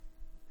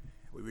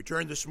We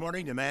return this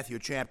morning to Matthew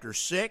chapter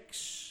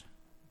 6.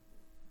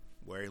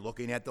 We're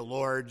looking at the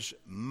Lord's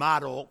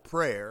model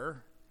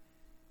prayer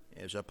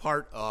as a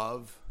part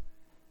of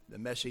the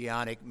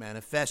Messianic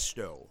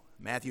Manifesto.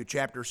 Matthew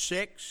chapter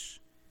 6,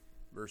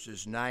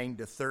 verses 9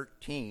 to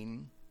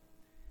 13.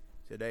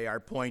 Today our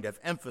point of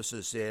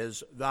emphasis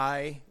is,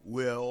 Thy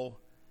will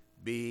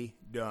be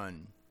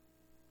done.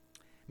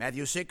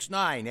 Matthew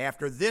 6:9,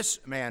 After this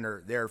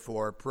manner,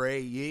 therefore,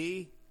 pray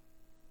ye,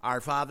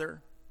 Our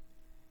Father,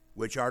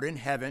 which art in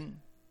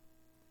heaven,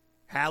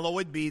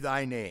 hallowed be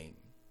thy name.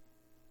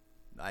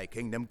 Thy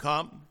kingdom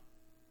come,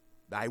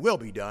 thy will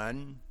be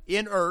done,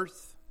 in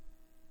earth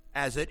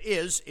as it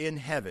is in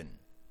heaven.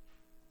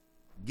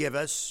 Give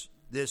us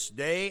this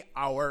day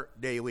our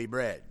daily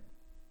bread,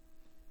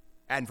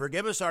 and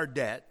forgive us our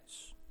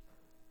debts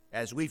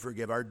as we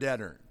forgive our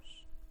debtors.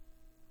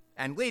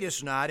 And lead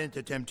us not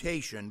into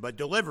temptation, but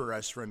deliver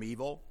us from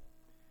evil.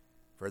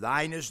 For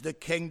thine is the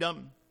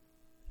kingdom,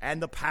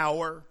 and the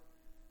power,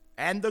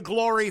 and the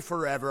glory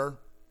forever.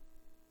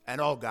 And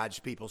all God's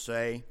people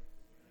say,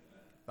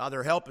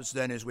 Father, help us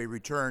then as we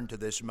return to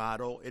this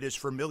model. It is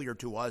familiar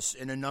to us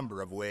in a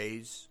number of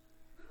ways,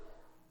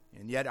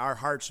 and yet our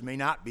hearts may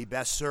not be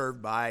best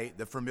served by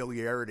the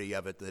familiarity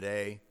of it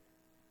today.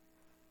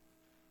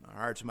 Our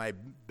hearts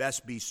might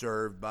best be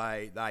served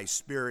by thy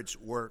Spirit's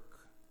work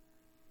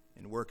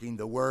in working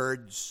the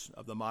words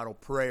of the model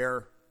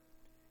prayer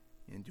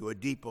into a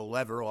deeper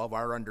level of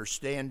our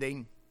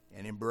understanding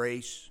and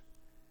embrace,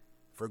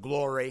 for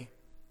glory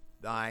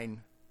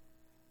thine,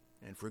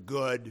 and for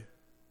good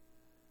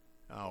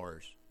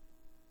ours.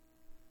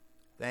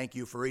 Thank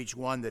you for each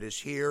one that is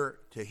here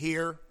to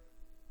hear.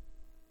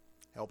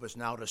 Help us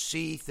now to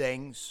see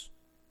things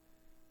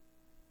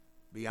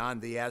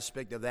beyond the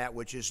aspect of that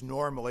which is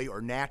normally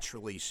or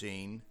naturally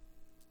seen,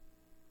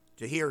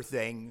 to hear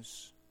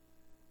things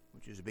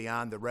which is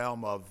beyond the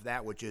realm of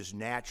that which is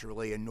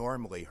naturally and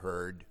normally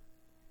heard,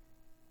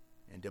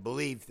 and to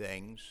believe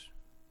things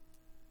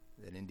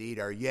that indeed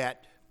are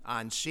yet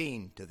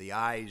unseen to the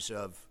eyes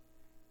of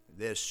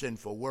this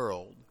sinful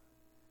world,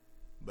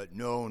 but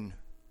known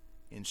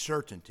in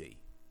certainty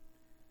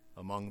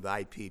among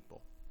thy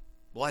people.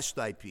 Bless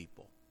thy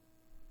people.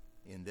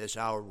 In this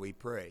hour we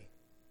pray.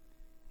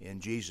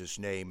 In Jesus'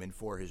 name and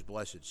for his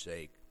blessed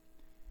sake.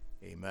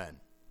 Amen.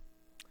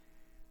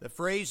 The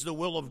phrase, the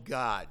will of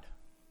God,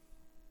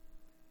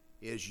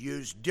 is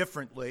used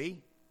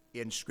differently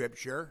in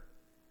Scripture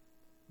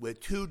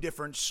with two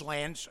different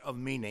slants of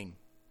meaning.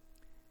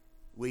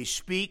 We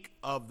speak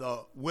of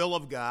the will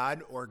of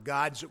God, or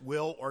God's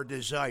will or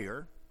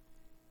desire,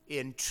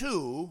 in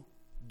two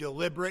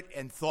deliberate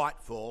and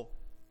thoughtful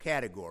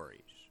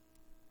categories.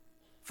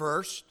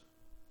 First,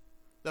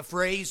 the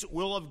phrase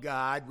will of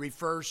God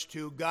refers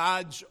to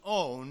God's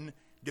own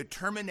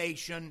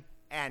determination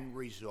and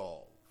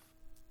resolve.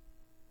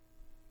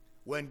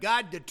 When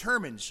God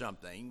determines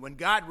something, when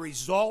God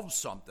resolves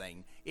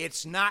something,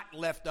 it's not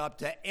left up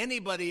to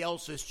anybody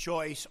else's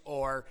choice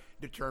or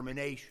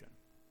determination.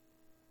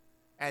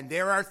 And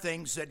there are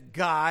things that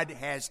God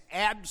has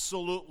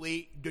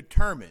absolutely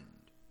determined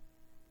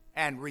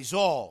and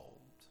resolved.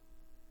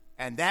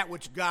 And that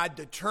which God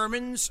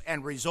determines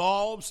and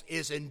resolves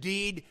is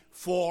indeed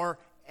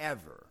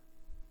forever.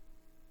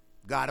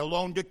 God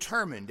alone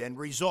determined and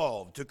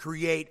resolved to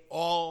create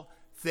all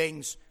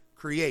things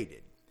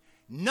created.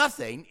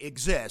 Nothing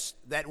exists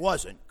that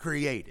wasn't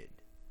created.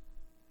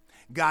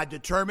 God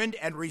determined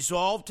and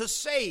resolved to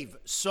save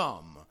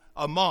some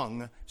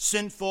among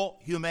sinful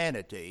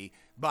humanity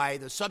by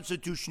the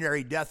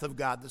substitutionary death of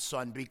God the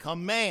Son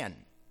become man.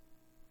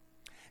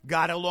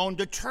 God alone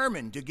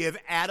determined to give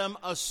Adam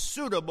a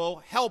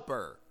suitable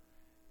helper.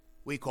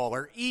 We call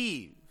her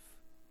Eve.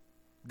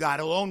 God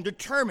alone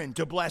determined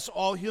to bless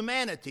all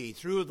humanity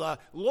through the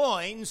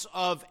loins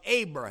of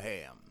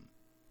Abraham.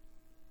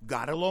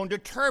 God alone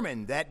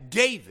determined that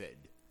David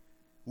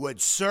would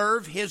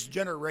serve his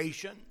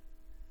generation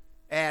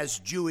as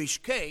Jewish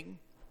king,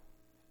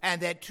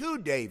 and that to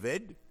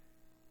David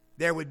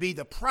there would be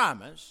the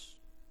promise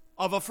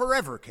of a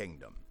forever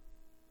kingdom.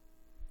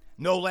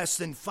 No less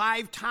than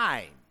 5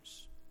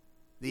 times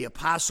the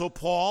Apostle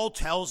Paul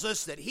tells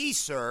us that he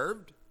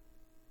served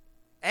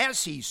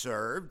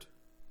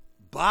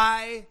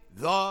by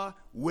the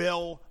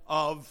will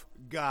of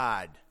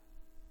God.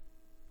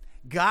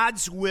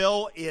 God's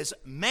will is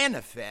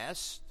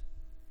manifest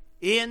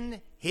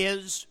in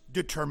his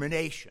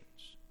determinations.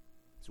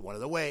 It's one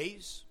of the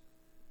ways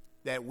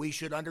that we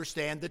should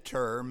understand the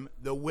term,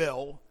 the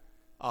will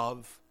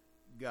of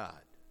God.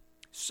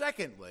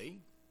 Secondly,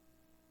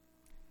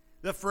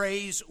 the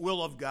phrase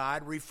will of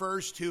God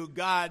refers to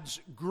God's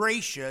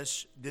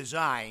gracious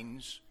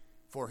designs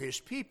for his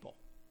people.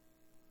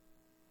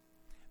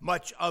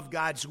 Much of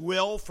God's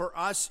will for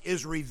us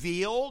is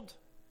revealed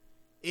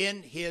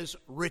in his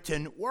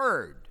written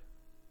word.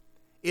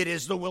 It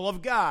is the will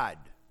of God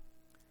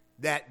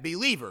that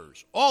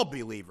believers, all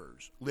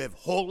believers, live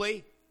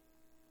holy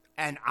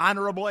and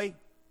honorably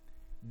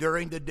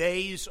during the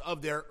days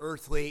of their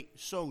earthly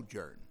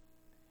sojourn.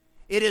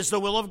 It is the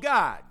will of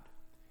God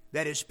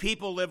that his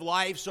people live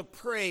lives of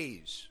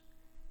praise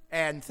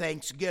and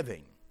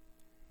thanksgiving.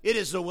 It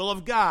is the will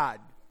of God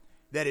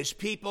that his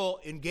people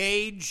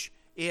engage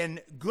in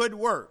good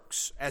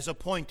works as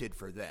appointed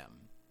for them.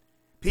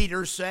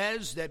 Peter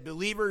says that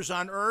believers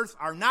on earth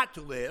are not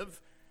to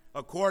live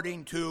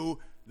according to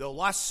the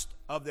lust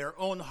of their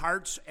own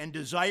hearts and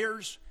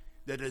desires,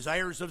 the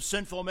desires of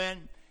sinful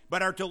men,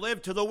 but are to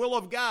live to the will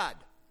of God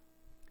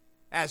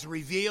as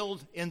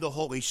revealed in the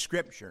Holy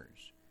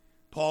Scriptures.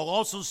 Paul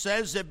also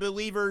says that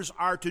believers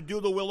are to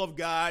do the will of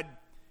God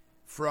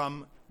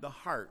from the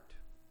heart.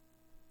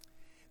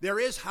 There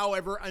is,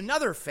 however,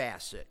 another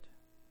facet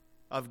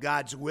of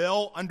God's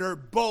will under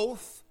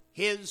both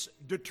his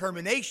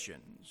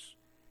determinations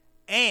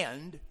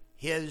and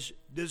his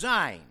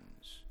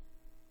designs,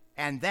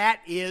 and that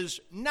is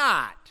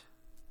not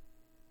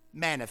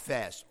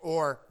manifest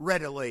or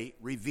readily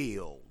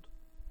revealed,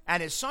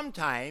 and is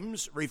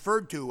sometimes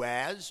referred to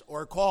as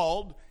or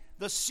called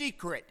the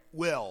secret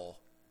will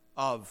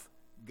of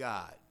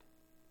God.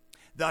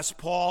 Thus,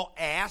 Paul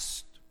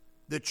asked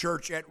the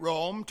church at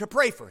Rome to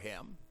pray for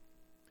him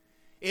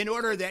in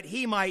order that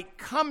he might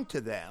come to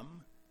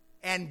them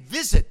and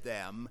visit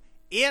them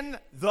in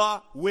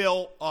the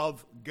will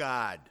of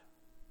God.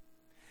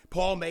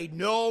 Paul made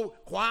no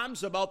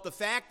qualms about the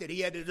fact that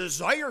he had a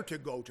desire to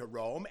go to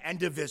Rome and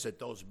to visit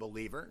those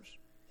believers.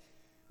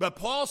 But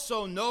Paul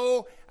saw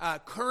no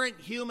current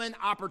human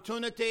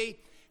opportunity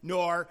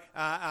nor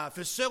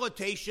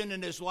facilitation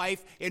in his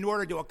life in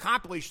order to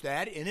accomplish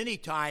that in any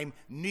time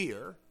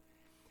near.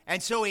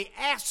 And so he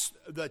asked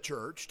the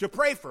church to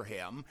pray for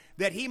him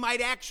that he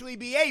might actually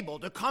be able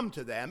to come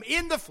to them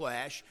in the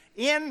flesh,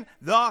 in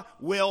the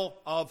will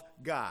of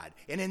God.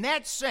 And in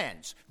that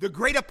sense, the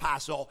great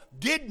apostle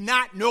did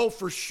not know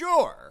for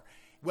sure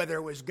whether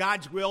it was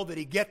God's will that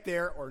he get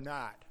there or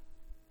not.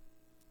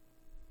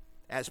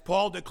 As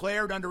Paul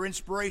declared under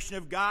inspiration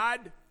of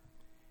God,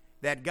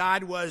 that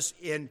God was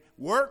in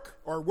work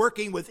or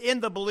working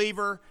within the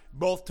believer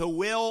both to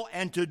will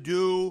and to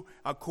do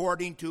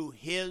according to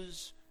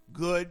his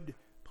good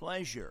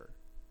pleasure.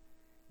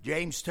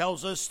 James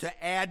tells us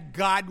to add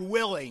God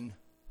willing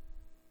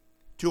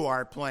to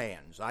our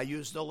plans. I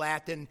use the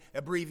Latin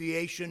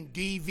abbreviation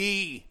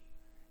DV,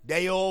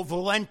 Deo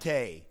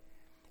Volente,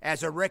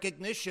 as a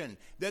recognition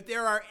that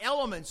there are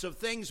elements of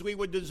things we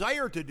would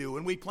desire to do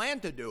and we plan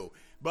to do,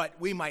 but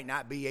we might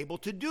not be able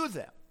to do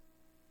them.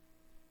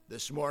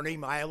 This morning,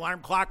 my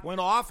alarm clock went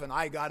off, and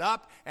I got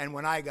up, and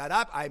when I got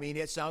up,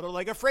 it sounded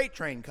like a freight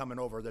train coming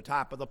over the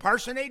top of the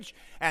parsonage,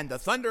 and the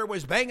thunder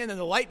was banging, and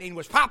the lightning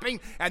was popping,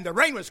 and the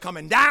rain was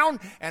coming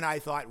down, and I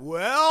thought,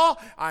 well,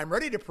 I'm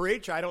ready to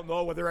preach. I don't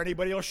know whether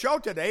anybody will show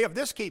today if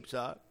this keeps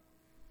up.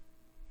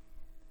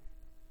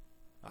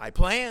 I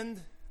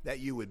planned that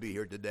you would be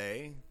here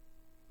today.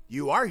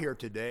 You are here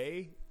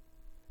today.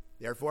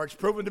 Therefore, it's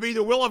proven to be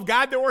the will of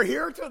God that we're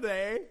here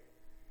today.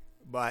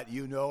 But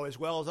you know as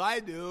well as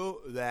I do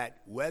that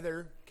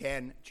weather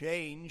can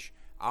change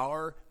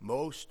our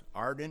most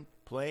ardent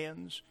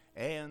plans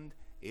and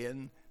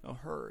in a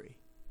hurry.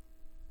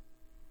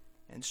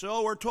 And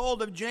so we're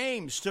told of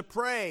James to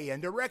pray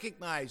and to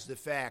recognize the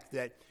fact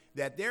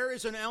that there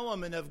is an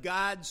element of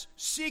God's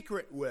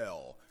secret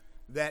will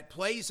that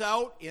plays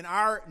out in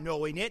our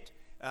knowing it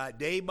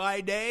day by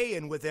day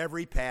and with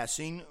every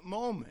passing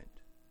moment.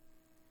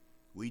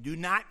 We do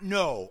not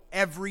know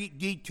every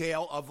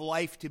detail of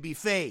life to be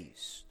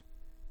faced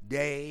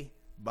day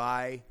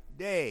by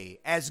day,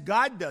 as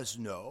God does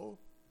know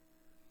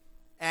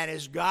and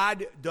as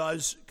God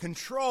does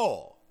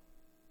control.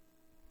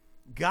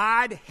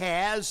 God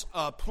has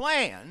a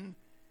plan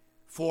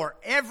for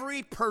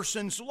every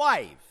person's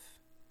life,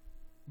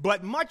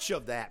 but much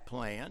of that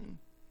plan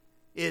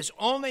is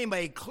only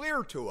made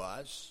clear to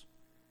us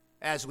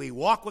as we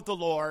walk with the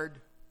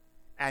Lord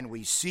and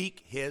we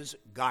seek his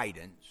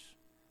guidance,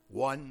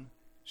 one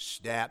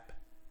step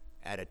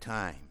at a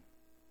time.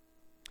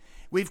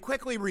 We've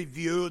quickly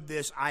reviewed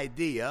this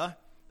idea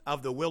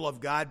of the will of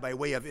God by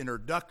way of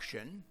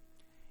introduction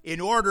in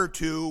order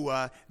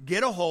to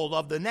get a hold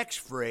of the next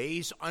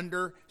phrase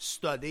under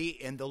study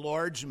in the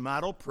Lord's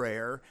model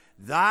prayer,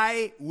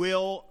 "Thy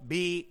will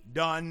be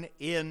done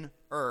in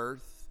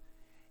earth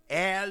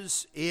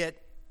as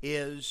it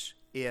is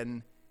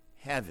in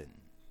heaven."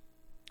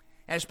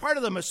 As part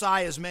of the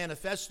Messiah's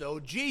manifesto,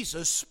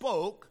 Jesus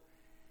spoke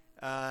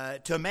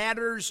to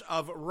matters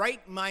of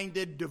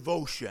right-minded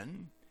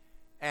devotion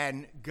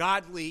and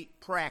godly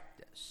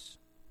practice.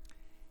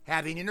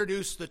 Having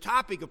introduced the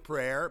topic of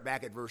prayer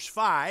back at verse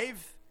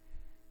 5,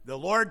 the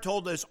Lord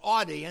told his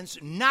audience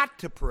not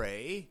to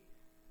pray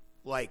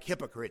like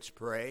hypocrites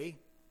pray,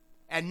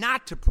 and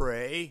not to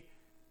pray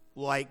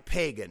like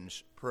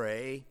pagans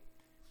pray,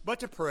 but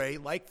to pray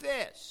like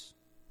this.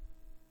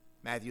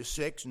 Matthew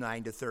 6,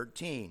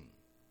 9-13.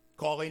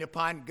 Calling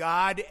upon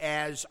God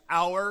as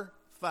our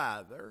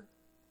Father.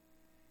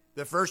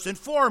 The first and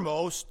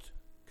foremost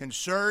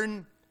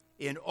concern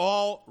in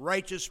all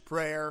righteous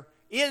prayer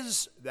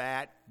is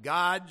that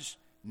God's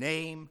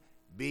name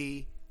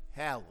be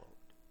hallowed.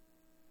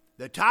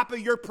 The top of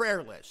your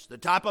prayer list, the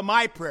top of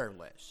my prayer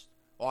list,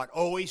 ought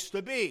always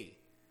to be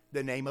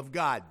the name of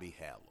God be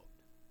hallowed,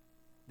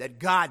 that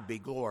God be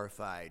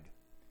glorified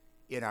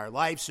in our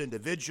lives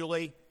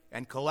individually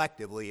and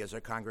collectively as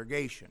a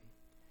congregation.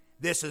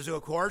 This is,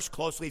 of course,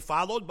 closely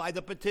followed by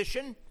the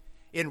petition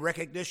in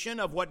recognition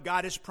of what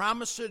God has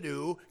promised to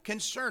do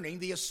concerning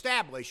the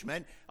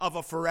establishment of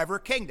a forever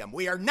kingdom.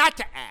 We are not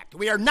to act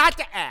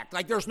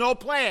like there's no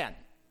plan.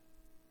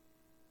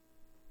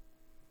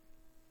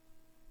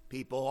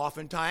 People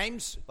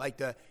oftentimes like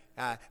to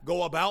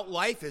go about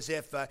life as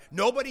if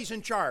nobody's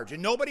in charge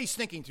and nobody's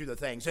thinking through the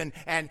things.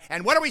 And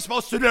what are we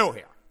supposed to do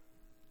here?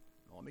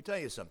 Well, let me tell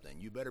you something.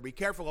 You better be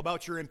careful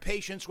about your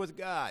impatience with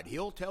God.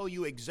 He'll tell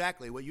you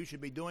exactly what you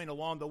should be doing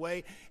along the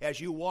way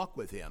as you walk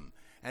with Him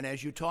and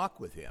as you talk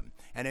with Him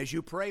and as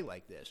you pray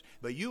like this.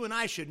 But you and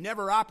I should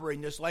never operate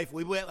in this life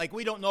like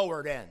we don't know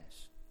where it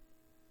ends.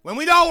 When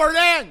we know where it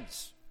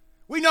ends,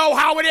 we know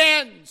how it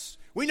ends.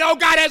 We know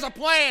God has a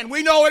plan.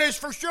 We know it is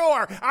for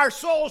sure. Our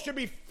soul should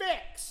be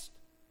fixed.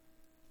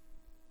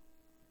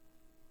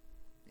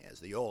 As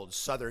the old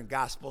Southern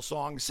gospel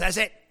song says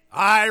it,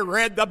 I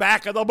read the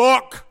back of the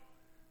book,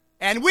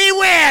 and we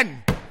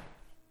win.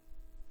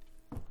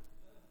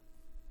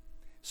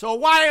 So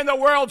why in the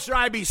world should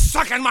I be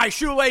sucking my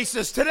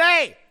shoelaces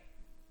today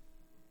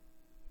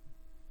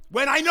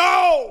when I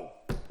know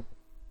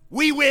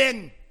we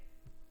win?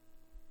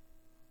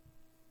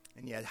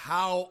 And yet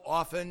how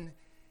often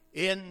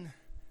in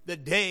the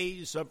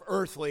days of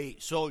earthly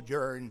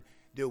sojourn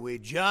do we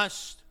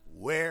just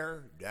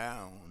wear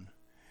down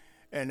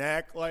and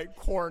act like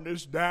corn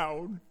is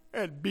down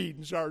and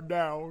beans are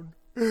down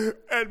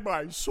and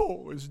my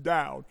soul is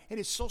down. And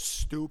it's so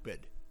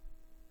stupid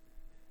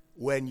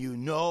when you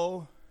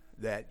know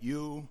that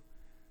you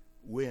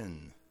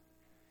win.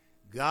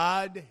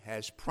 God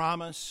has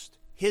promised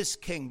His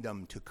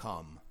kingdom to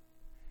come,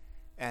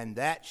 and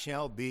that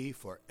shall be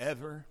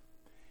forever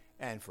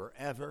and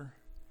forever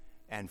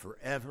and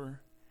forever,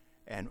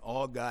 and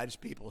all God's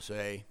people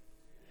say,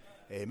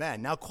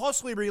 amen. Now,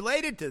 closely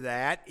related to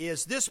that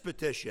is this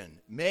petition,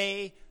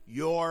 may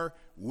your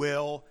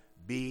will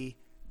be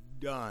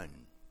done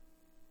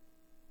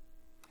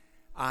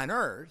on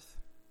earth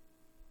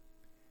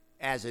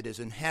as it is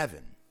in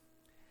heaven.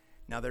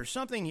 Now, there's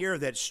something here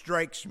that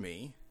strikes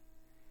me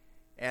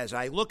as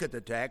I look at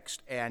the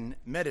text and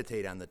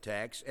meditate on the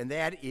text, and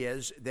that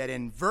is that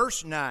in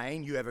verse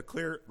 9, you have a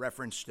clear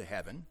reference to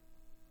heaven.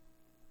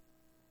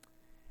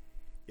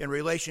 In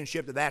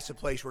relationship to that's the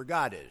place where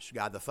God is,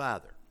 God the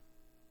Father.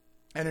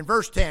 And in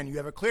verse 10, you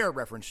have a clear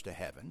reference to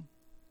heaven.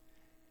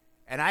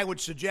 And I would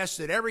suggest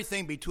that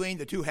everything between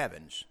the two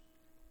heavens,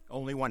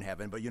 only one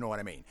heaven, but you know what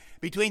I mean,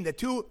 between the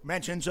two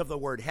mentions of the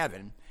word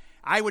heaven,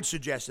 I would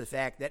suggest the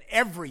fact that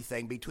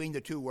everything between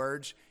the two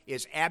words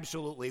is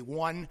absolutely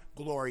one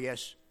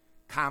glorious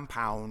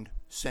compound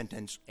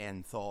sentence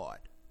and thought.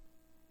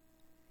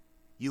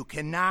 You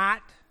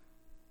cannot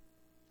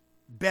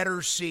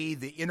better see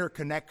the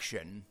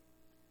interconnection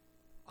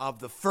of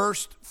the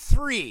first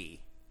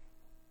three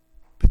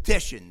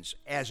petitions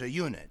as a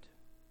unit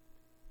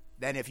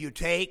than if you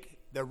take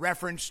the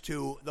reference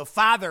to the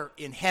Father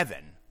in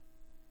heaven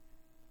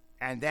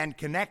and then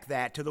connect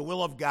that to the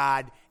will of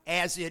God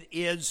as it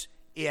is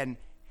in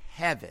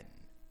heaven.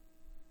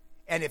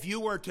 And if you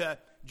were to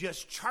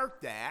just chart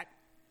that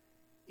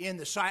on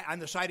the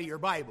side of your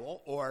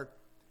Bible or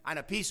on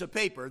a piece of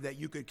paper that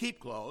you could keep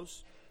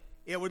close,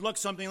 it would look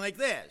something like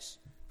this.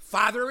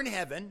 Father in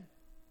heaven,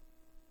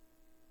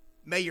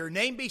 may your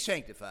name be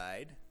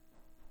sanctified.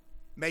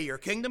 May your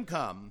kingdom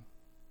come.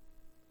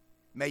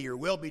 May your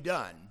will be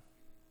done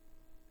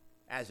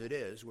as it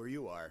is where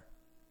you are.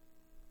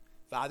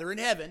 Father in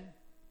heaven,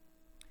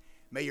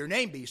 may your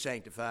name be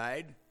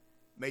sanctified.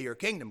 May your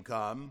kingdom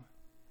come.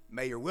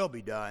 May your will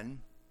be done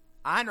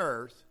on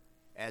earth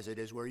as it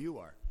is where you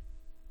are.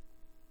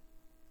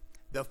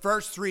 The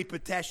first three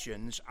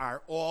petitions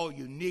are all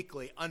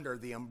uniquely under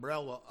the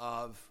umbrella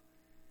of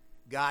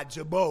God's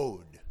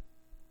abode,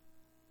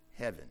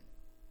 heaven.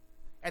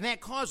 And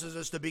that causes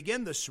us to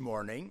begin this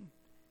morning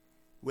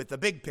with the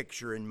big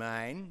picture in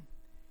mind,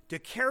 to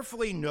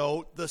carefully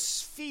note the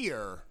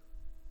sphere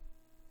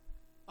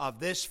of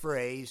this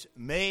phrase,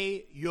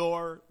 may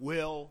your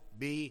will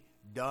be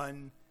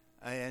done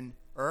in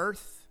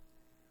earth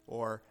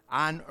or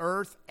on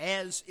earth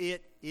as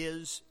it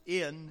is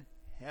in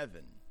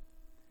heaven.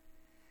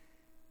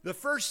 The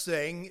first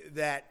thing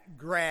that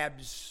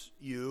grabs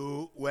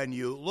you when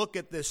you look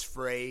at this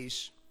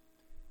phrase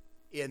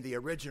in the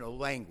original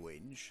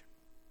language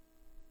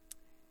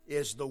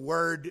is the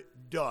word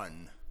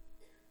done.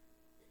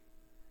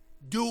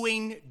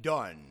 Doing,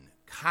 done.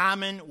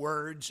 Common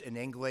words in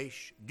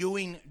English.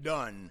 Doing,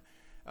 done.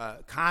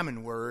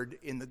 Common word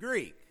in the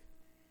Greek.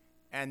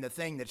 And the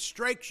thing that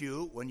strikes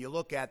you when you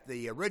look at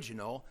the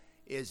original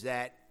is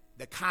that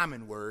the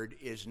common word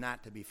is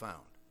not to be found.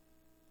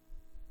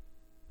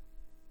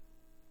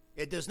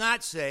 It does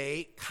not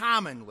say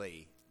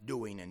commonly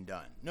doing and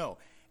done. No,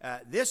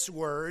 this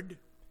word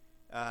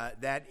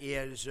that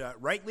is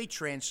rightly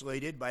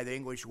translated by the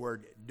English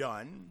word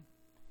done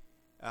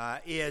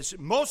is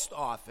most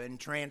often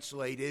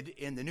translated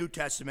in the New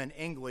Testament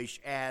English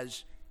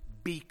as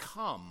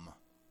become.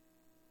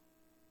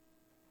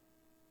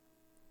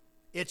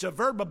 It's a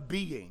verb of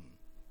being.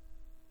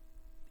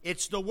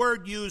 It's the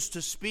word used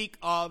to speak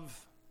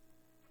of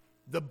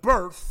the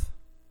birth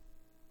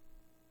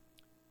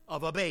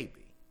of a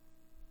baby.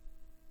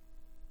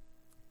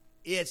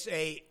 It's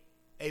a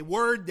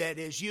word that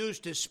is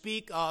used to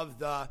speak of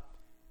the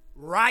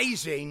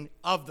rising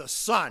of the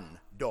sun,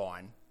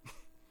 dawn.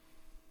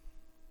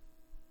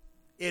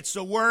 It's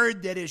a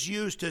word that is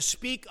used to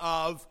speak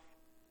of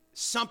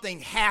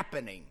something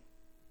happening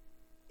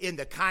in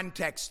the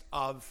context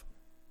of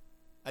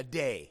a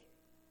day.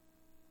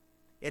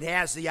 It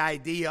has the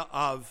idea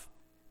of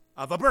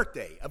a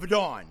birthday, of a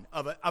dawn,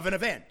 of an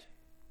event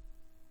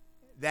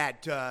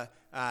that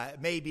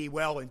may be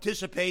well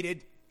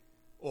anticipated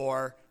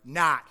or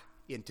not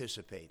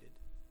anticipated.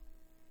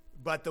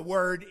 But the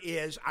word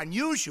is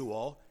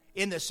unusual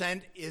in the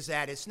sense is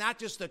that it's not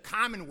just a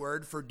common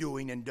word for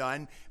doing and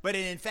done, but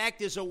it in fact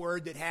is a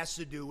word that has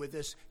to do with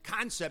this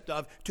concept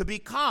of to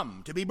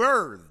become, to be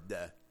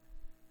birthed.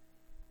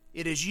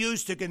 It is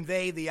used to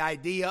convey the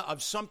idea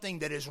of something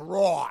that is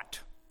wrought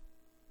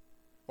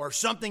or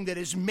something that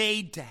is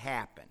made to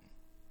happen,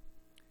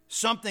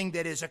 something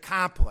that is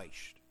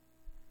accomplished,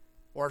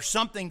 or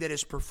something that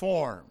is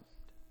performed.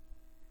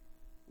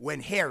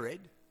 When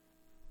Herod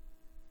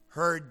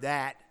heard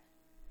that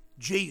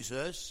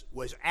Jesus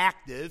was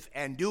active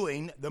and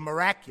doing the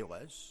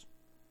miraculous,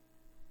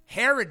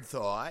 Herod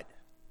thought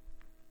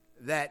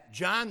that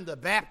John the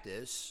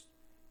Baptist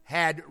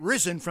had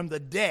risen from the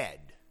dead.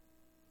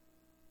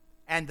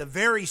 And the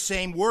very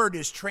same word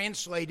is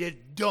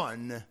translated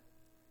done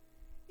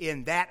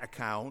in that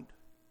account.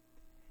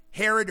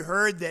 Herod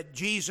heard that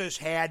Jesus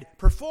had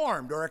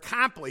performed or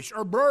accomplished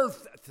or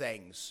birthed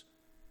things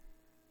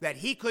that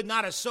he could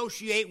not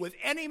associate with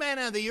any man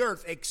on the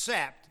earth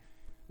except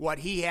what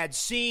he had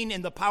seen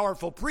in the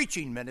powerful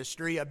preaching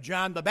ministry of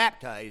John the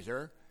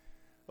Baptizer,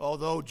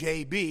 although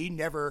J.B.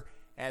 never,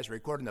 as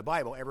recorded in the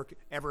Bible,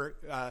 ever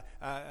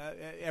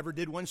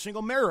did one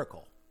single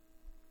miracle.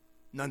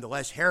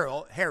 Nonetheless,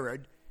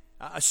 Herod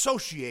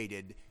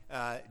associated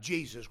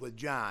Jesus with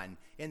John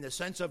in the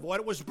sense of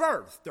what was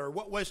birthed or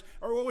what was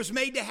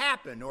made to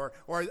happen or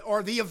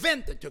the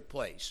event that took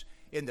place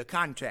in the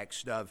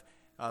context of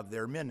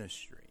their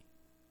ministry.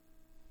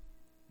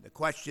 The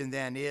question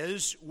then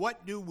is,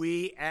 what do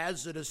we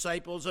as the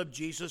disciples of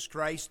Jesus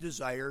Christ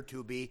desire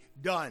to be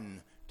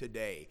done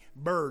today,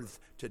 birth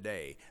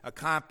today,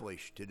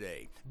 accomplish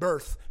today,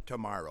 birth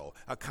tomorrow,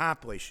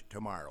 accomplish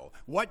tomorrow?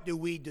 What do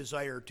we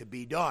desire to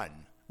be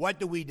done? What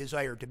do we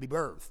desire to be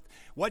birthed?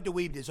 What do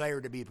we desire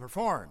to be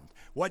performed?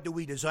 What do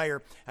we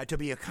desire to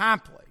be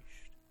accomplished?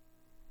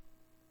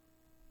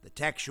 The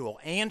textual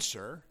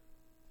answer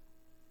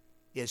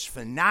is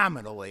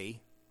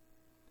phenomenally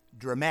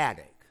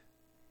dramatic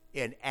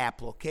in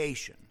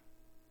application.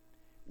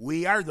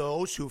 We are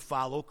those who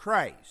follow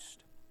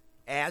Christ.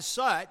 As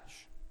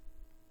such,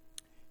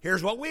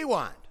 here's what we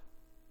want.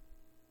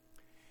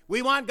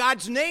 We want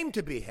God's name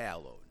to be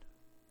hallowed.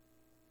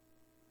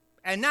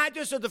 And not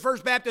just at the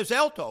First Baptist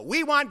Alto.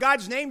 We want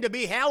God's name to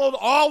be hallowed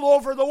all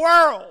over the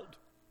world.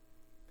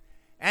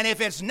 And if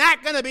it's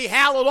not going to be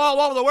hallowed all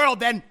over the world,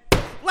 then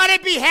let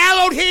it be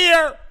hallowed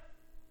here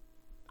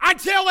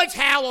until it's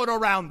hallowed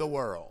around the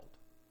world.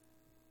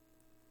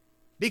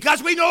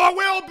 Because we know it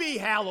will be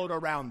hallowed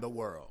around the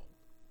world.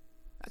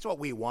 That's what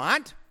we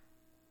want.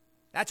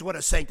 That's what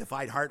a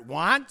sanctified heart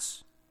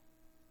wants.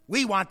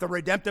 We want the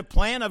redemptive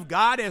plan of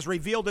God as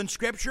revealed in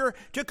Scripture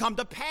to come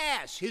to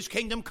pass. His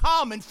kingdom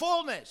come in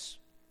fullness.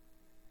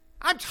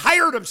 I'm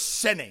tired of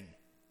sinning.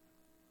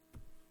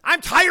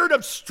 I'm tired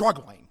of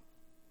struggling.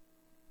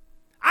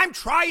 I'm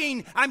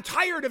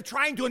tired of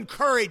trying to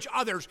encourage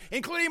others,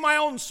 including my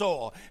own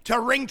soul, to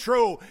ring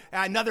true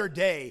another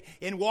day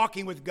in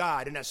walking with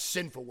God in a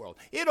sinful world.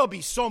 It'll be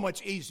so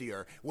much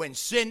easier when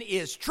sin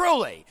is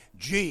truly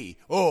G-O-N-E,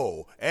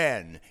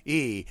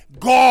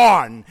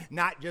 gone,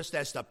 not just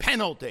as the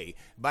penalty,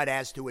 but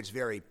as to its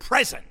very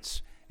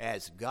presence,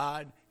 as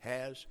God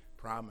has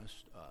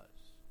promised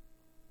us.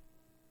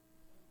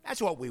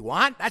 That's what we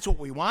want. That's what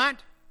we want.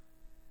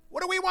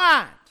 What do we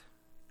want?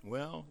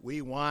 Well,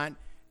 we want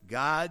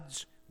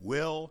God's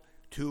will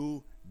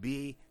to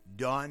be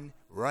done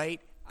right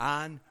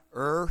on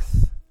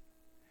earth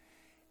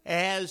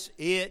as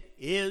it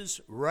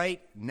is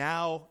right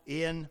now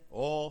in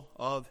all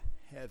of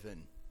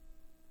heaven.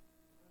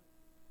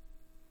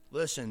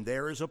 Listen,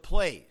 there is a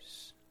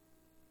place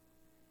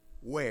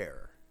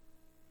where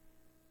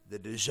the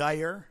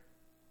desire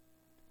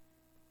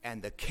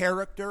and the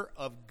character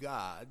of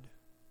God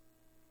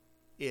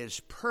is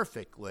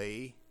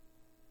perfectly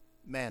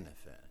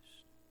manifest.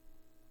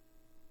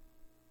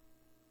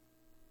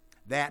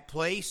 That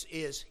place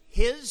is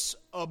his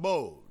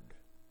abode,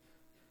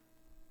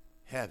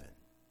 heaven.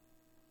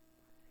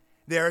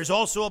 There is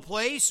also a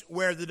place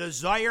where the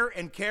desire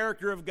and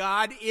character of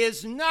God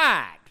is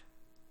not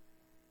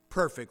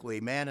perfectly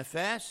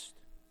manifest.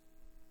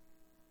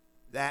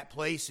 That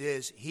place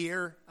is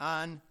here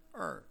on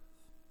earth.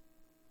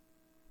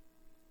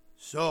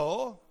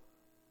 So,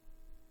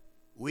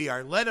 we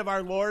are led of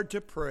our Lord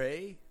to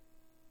pray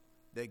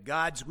that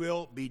God's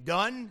will be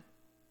done,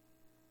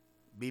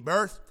 be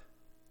birthed,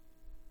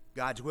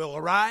 God's will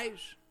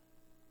arise,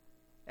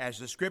 as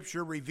the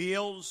Scripture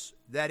reveals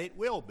that it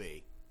will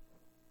be.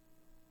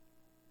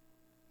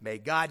 May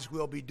God's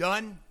will be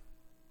done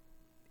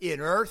in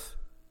earth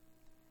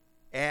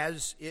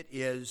as it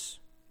is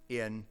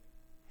in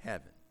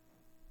heaven.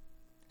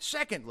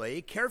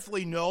 Secondly,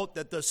 carefully note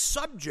that the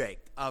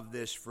subject of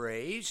this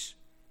phrase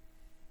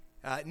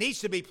needs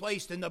to be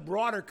placed in the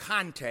broader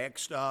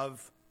context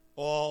of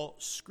all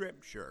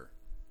Scripture.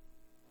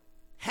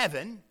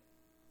 Heaven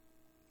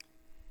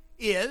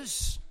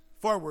is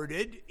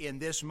forwarded in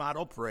this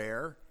model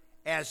prayer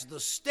as the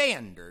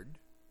standard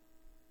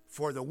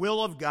for the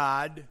will of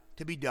God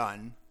to be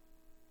done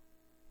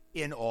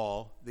in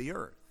all the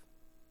earth.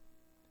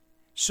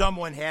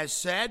 Someone has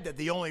said that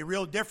the only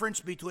real difference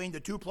between the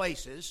two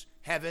places,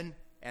 heaven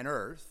and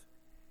earth,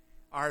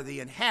 are the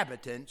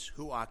inhabitants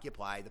who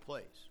occupy the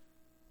place.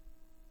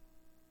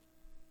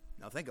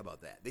 Now think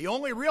about that. The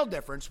only real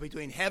difference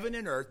between heaven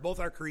and earth, both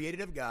are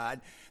created of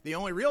God, the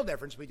only real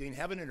difference between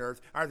heaven and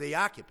earth are the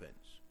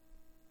occupants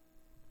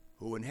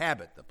who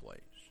inhabit the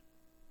place.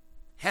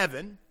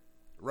 Heaven,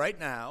 right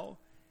now,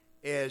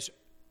 is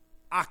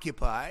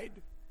occupied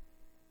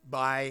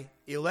by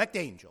elect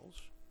angels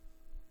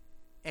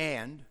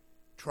and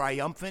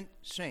triumphant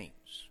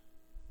saints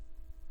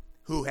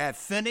who have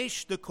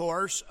finished the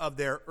course of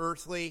their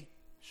earthly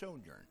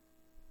sojourn.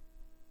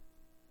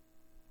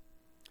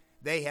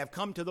 They have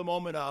come to the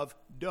moment of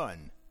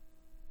done,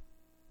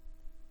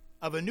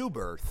 of a new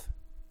birth,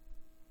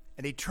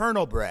 an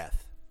eternal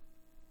breath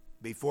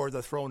before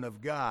the throne of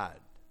God.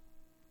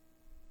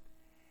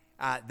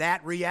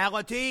 That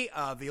reality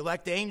of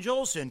elect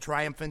angels and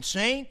triumphant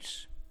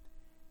saints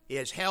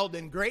is held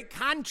in great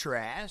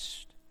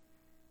contrast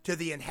to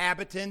the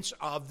inhabitants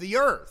of the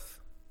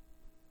earth.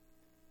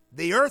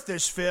 The earth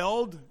is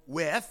filled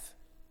with,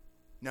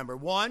 number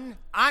one,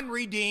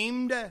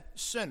 unredeemed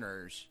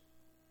sinners,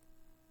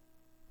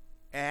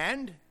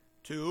 and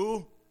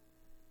two,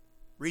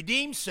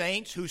 redeemed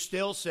saints who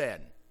still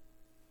sin.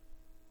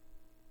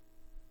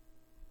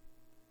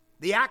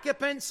 The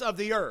occupants of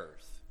the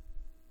earth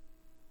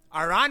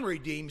are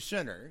unredeemed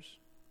sinners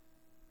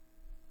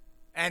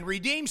and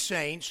redeemed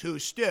saints who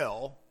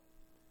still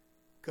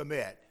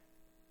commit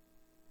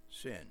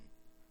sin.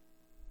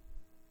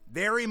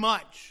 Very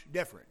much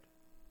different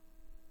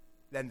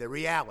than the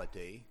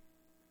reality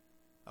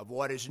of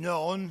what is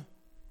known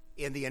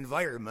in the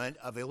environment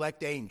of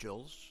elect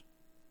angels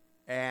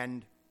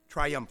and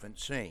triumphant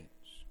saints.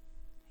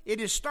 It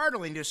is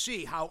startling to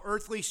see how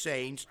earthly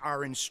saints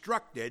are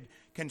instructed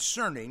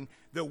concerning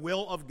the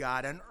will of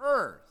God on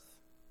earth.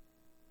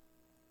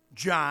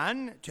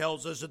 John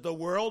tells us that the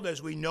world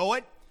as we know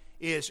it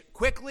is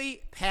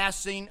quickly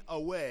passing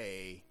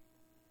away,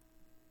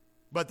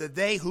 but that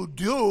they who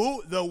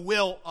do the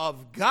will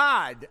of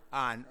God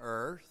on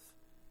earth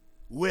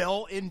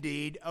will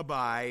indeed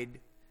abide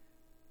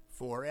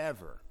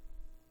forever.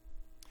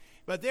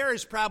 But there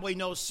is probably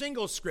no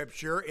single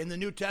scripture in the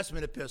New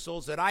Testament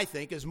epistles that I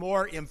think is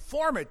more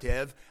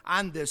informative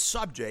on this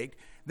subject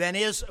than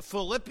is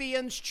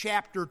Philippians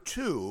chapter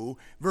 2,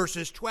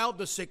 verses 12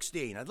 to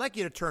 16. I'd like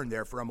you to turn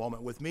there for a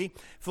moment with me.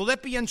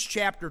 Philippians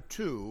chapter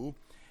 2,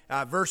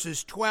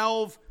 verses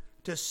 12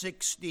 to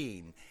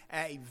 16.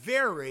 A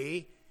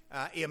very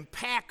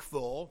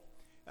impactful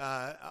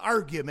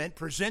argument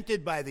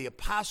presented by the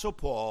Apostle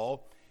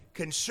Paul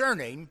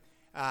concerning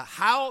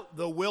how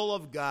the will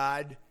of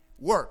God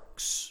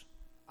works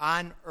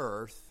on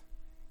earth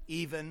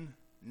even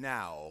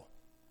now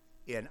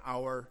in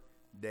our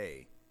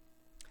day.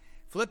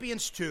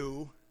 Philippians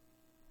 2,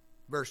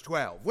 verse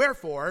 12.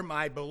 Wherefore,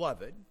 my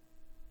beloved,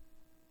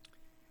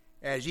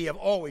 as ye have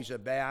always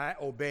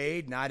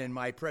obeyed, not in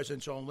my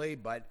presence only,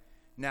 but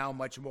now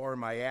much more in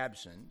my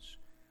absence,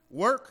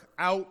 work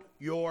out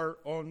your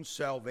own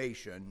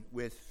salvation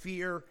with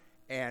fear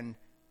and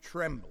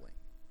trembling.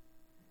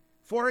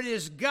 For it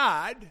is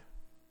God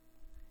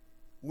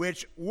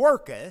which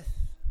worketh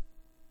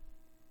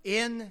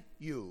in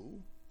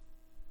you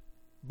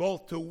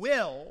both to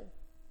will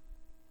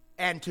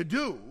and to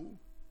do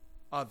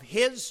of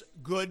his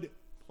good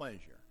pleasure.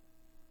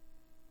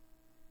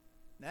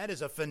 That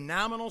is a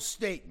phenomenal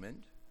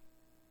statement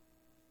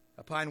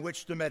upon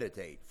which to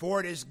meditate. For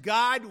it is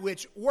God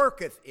which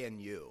worketh in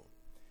you.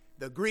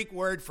 The Greek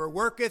word for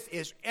worketh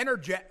is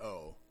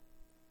energeo.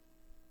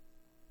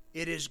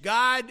 It is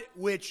God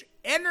which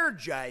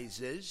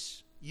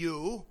energizes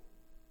you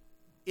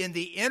in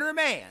the inner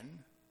man,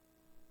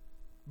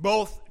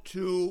 both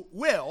to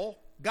will,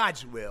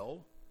 God's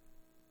will,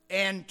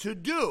 and to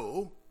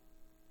do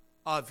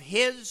of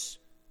his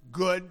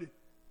good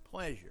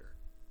pleasure.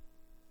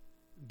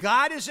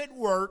 God is at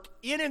work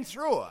in and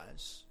through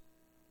us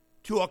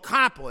to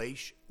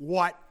accomplish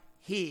what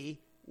he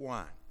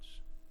wants.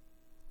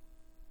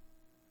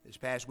 This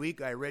past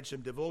week I read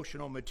some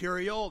devotional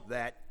material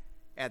that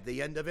at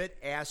the end of it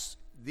asks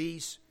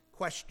these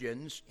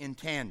questions in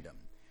tandem.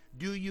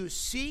 Do you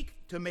seek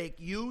to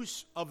make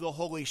use of the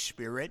Holy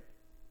Spirit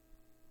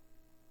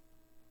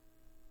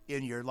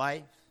in your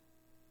life?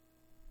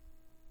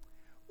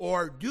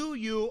 Or do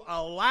you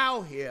allow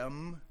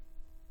him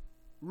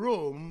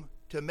room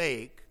to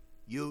make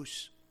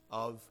use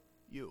of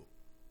you?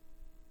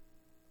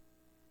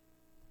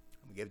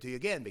 I'm going to give it to you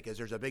again because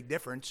there's a big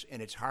difference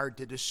and it's hard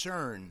to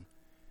discern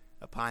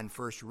upon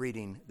first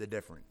reading the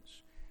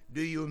difference.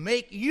 Do you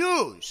make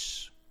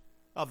use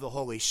of the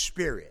Holy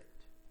Spirit?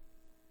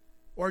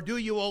 Or do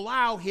you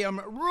allow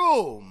him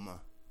room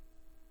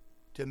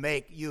to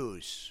make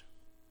use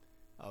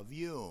of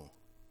you?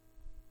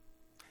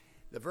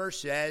 The verse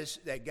says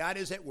that God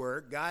is at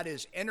work. God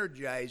is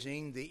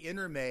energizing the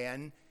inner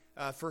man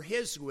for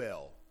his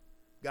will.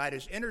 God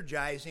is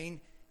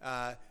energizing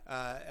the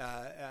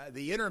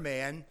inner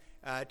man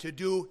to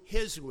do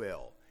his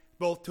will,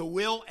 both to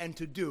will and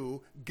to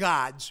do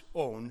God's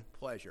own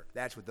pleasure.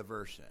 That's what the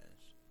verse says.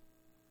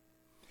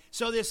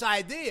 So this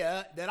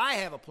idea that I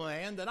have a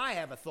plan, that I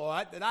have a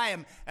thought, that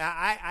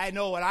I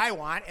know what I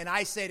want, and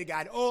I say to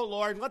God, oh,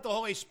 Lord, let the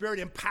Holy Spirit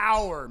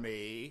empower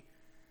me.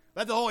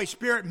 Let the Holy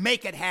Spirit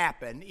make it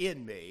happen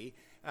in me,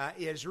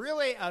 is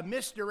really a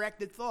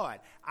misdirected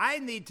thought. I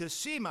need to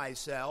see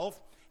myself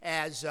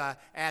as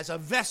a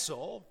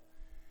vessel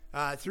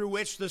through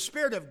which the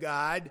Spirit of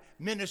God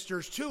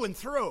ministers to and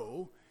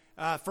through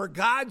for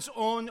God's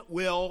own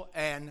will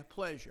and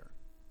pleasure.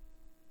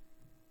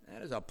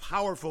 That is a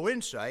powerful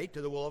insight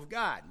to the will of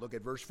God. Look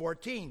at verse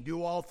 14.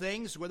 Do all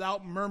things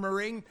without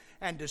murmuring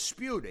and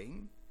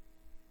disputing,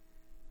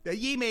 that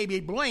ye may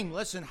be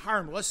blameless and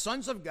harmless,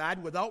 sons of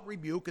God, without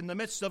rebuke, in the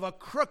midst of a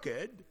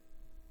crooked.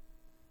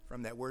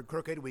 From that word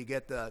crooked, we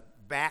get the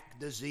back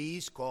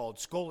disease called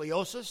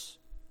scoliosis,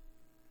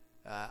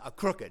 a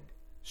crooked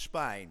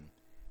spine,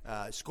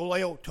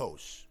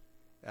 scoliotos,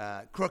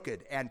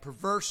 crooked and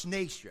perverse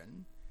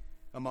nation,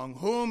 among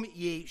whom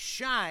ye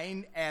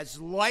shine as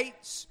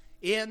lights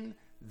in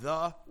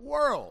the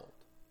world,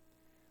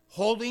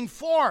 holding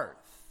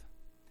forth,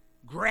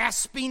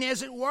 grasping,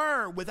 as it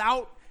were,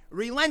 without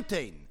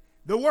relenting,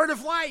 the word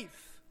of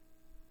life,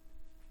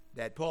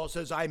 that Paul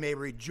says, I may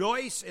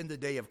rejoice in the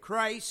day of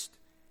Christ,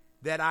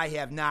 that I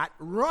have not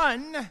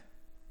run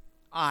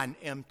on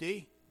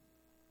empty,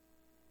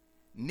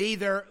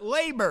 neither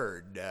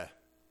labored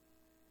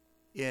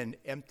in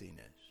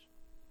emptiness.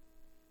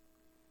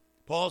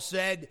 Paul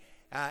said,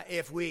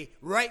 if we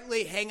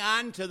rightly hang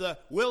on to the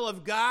will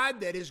of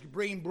God that is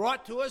being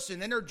brought to us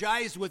and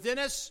energized within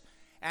us,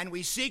 and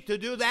we seek to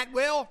do that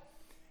will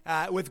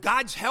with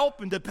God's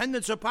help and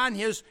dependence upon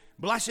his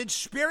blessed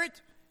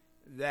Spirit,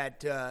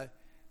 that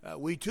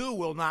we too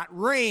will not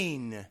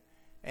reign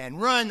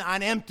and run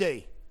on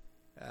empty,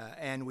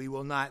 and we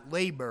will not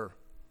labor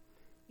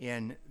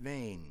in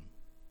vain.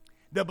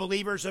 The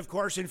believers, of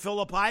course, in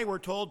Philippi were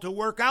told to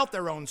work out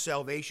their own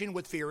salvation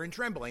with fear and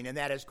trembling, and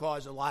that has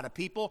caused a lot of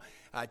people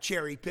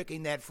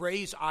cherry-picking that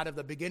phrase out of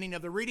the beginning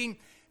of the reading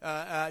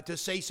to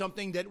say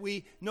something that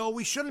we know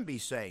we shouldn't be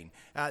saying.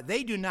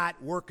 They do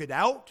not work it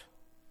out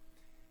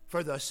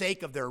for the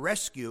sake of their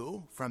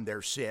rescue from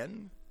their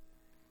sin,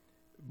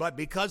 but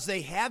because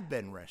they have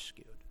been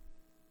rescued.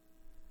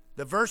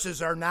 The verses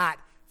are not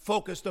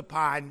focused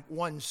upon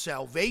one's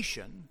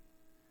salvation,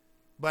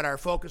 but are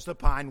focused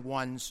upon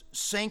one's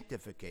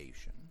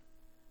sanctification.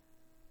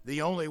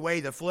 The only way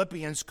the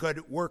Philippians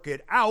could work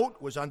it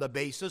out was on the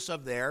basis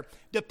of their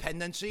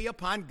dependency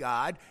upon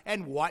God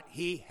and what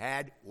he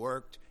had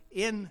worked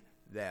in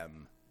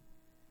them.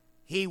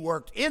 He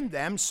worked in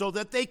them so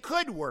that they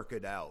could work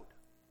it out.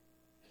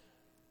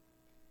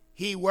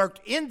 He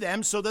worked in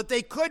them so that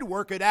they could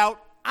work it out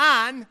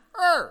on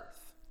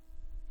earth.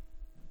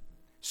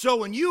 So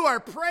when you are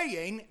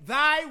praying,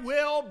 thy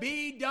will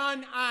be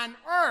done on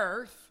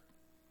earth,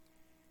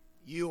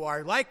 you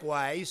are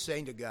likewise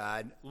saying to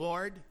God,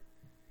 Lord,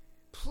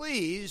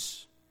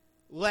 please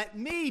let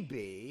me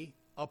be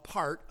a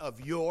part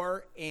of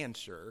your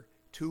answer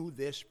to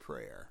this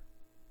prayer.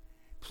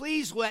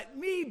 Please let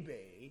me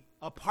be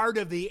a part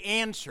of the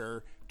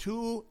answer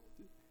to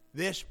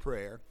this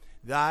prayer.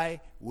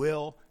 Thy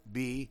will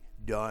be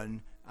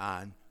done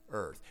on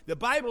earth. The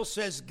Bible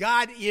says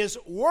God is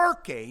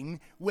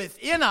working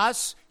within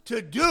us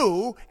to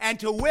do and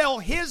to will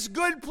his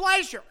good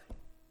pleasure.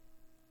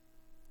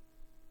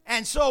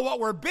 And so what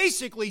we're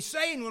basically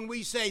saying when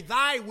we say,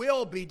 thy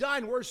will be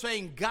done, we're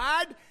saying,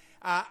 God,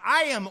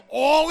 I am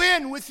all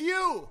in with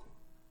you.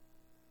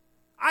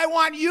 I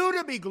want you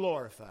to be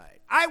glorified.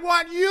 I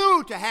want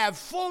you to have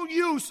full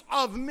use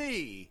of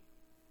me.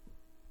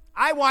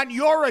 I want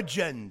your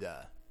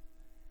agenda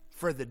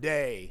for the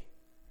day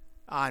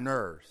on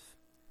earth,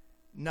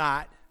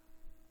 not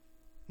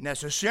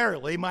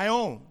necessarily my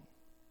own.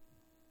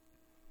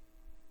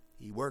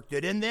 He worked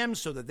it in them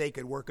so that they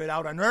could work it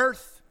out on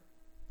earth.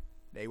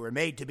 They were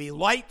made to be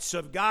lights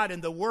of God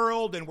in the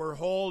world and were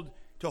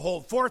to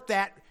hold forth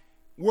that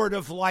word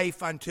of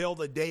life until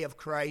the day of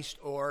Christ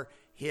or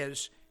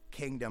his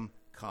kingdom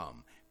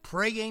come.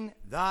 Praying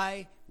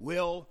thy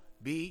will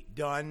be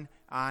done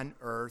on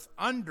earth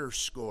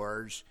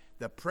underscores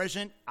the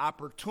present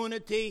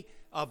opportunity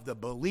of the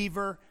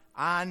believer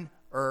on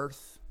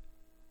earth,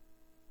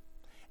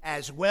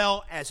 as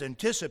well as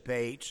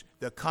anticipates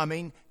the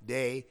coming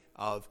day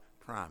of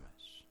promise.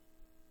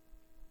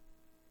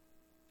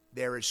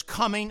 There is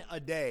coming a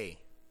day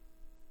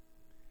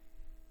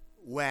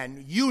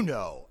when you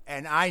know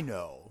and I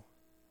know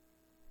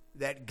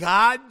that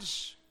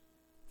God's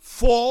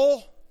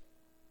full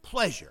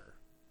pleasure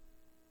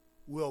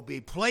will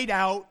be played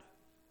out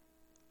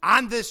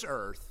on this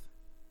earth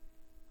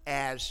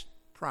as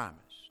promised.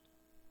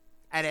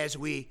 And as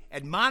we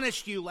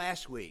admonished you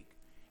last week,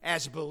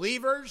 as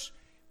believers,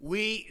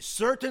 we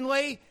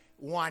certainly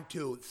want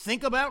to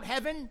think about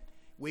heaven.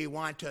 We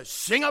want to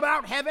sing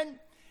about heaven.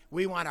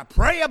 We want to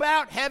pray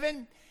about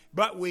heaven.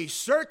 But we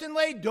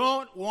certainly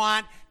don't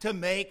want to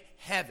make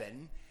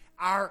heaven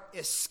our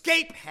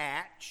escape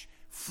hatch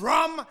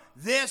from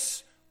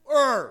this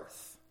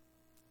earth.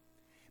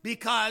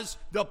 Because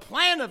the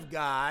plan of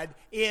God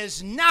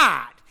is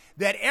not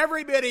that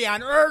everybody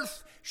on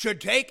earth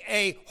should take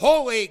a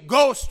Holy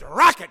Ghost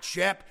rocket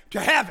ship to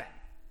heaven.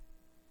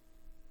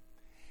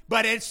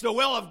 But it's the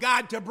will of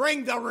God to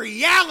bring the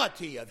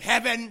reality of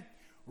heaven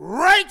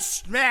right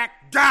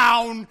smack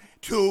down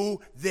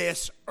to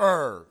this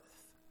earth.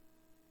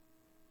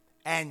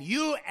 And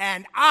you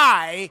and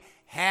I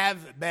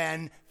have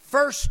been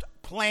first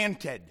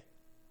planted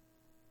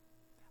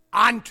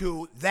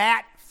onto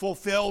that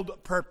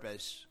fulfilled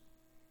purpose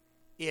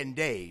in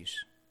days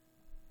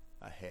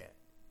ahead.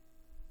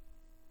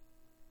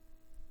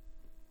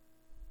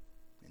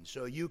 And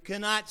so you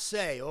cannot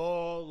say,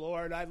 "Oh,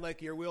 Lord, I'd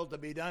like your will to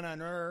be done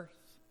on earth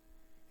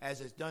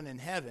as it's done in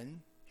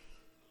heaven,"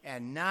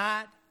 and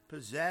not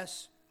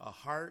possess a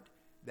heart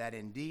that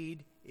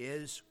indeed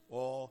is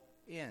all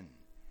in.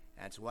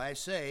 That's why I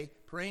say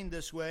praying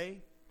this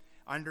way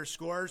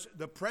underscores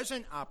the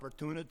present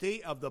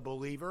opportunity of the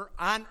believer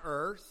on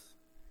earth,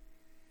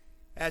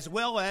 as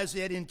well as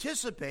it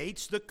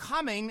anticipates the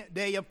coming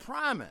day of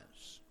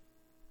promise.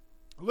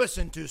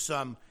 Listen to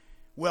some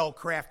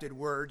well-crafted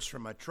words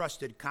from a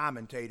trusted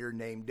commentator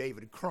named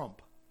David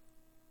Crump.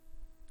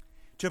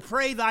 To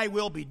pray thy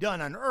will be done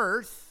on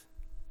earth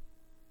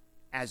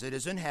as it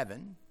is in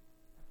heaven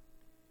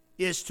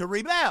is to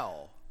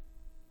rebel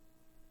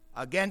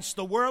against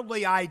the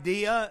worldly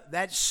idea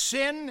that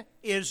sin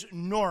is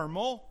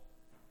normal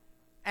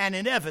and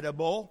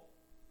inevitable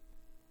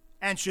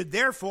and should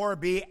therefore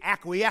be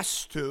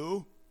acquiesced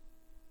to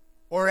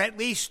or at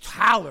least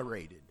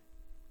tolerated.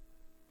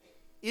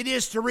 It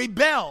is to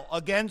rebel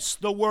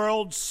against the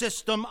world's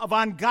system of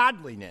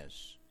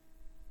ungodliness,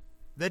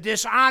 the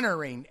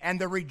dishonoring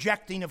and the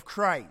rejecting of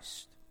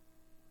Christ,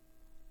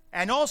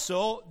 and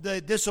also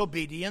the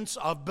disobedience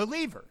of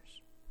believers.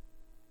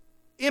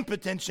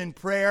 Impotence in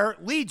prayer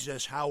leads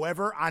us,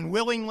 however,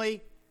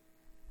 unwillingly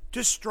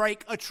to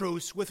strike a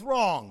truce with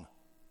wrong.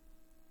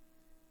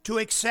 To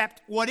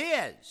accept what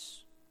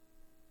is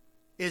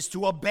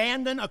to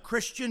abandon a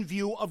Christian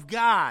view of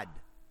God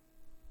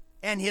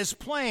and His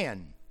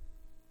plan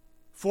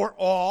for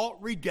all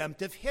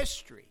redemptive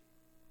history.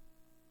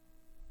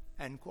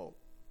 End quote.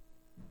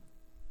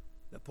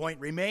 The point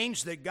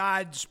remains that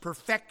God's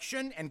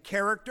perfection and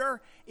character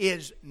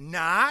is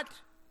not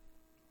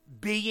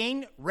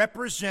being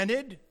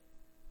represented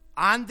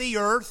on the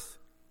earth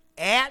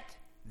at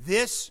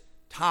this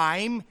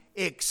time,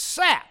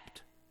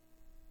 except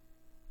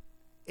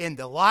in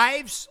the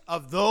lives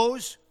of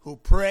those who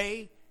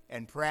pray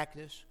and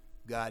practice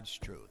God's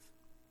truth.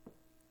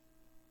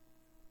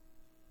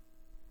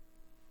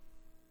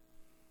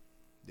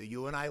 Do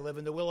you and I live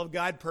in the will of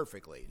God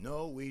perfectly?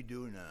 No, we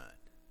do not.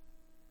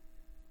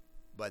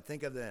 But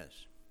think of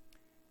this.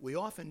 We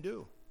often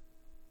do.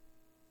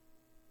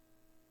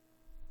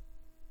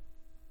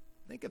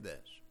 Think of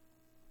this.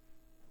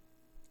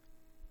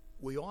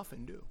 We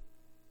often do.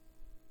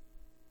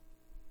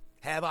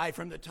 Have I,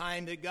 from the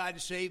time that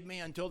God saved me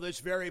until this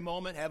very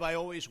moment, have I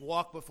always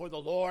walked before the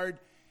Lord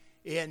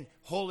in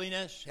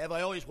holiness? Have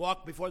I always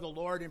walked before the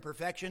Lord in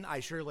perfection?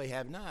 I surely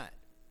have not.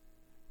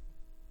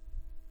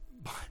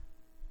 But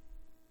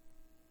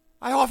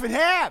I often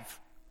have.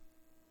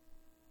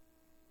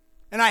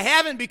 And I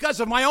haven't because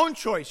of my own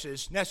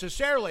choices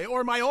necessarily,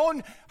 or my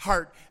own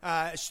heart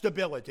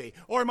stability,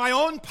 or my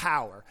own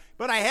power.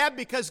 But I have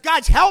because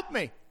God's helped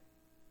me.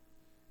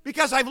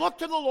 Because I've looked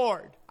to the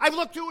Lord. I've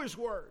looked to His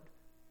Word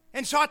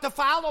and sought to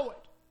follow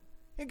it.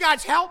 And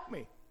God's helped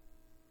me.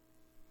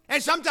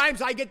 And sometimes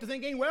I get to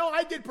thinking, well,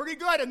 I did pretty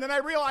good. And then I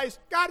realize,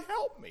 God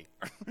helped me.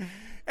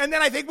 And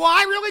then I think, well,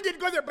 I really did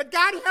good there, but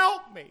God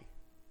helped me.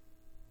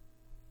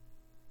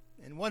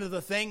 And one of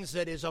the things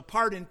that is a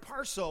part and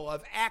parcel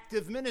of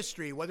active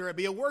ministry, whether it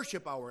be a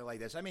worship hour like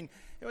this. I mean,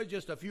 it was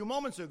just a few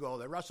moments ago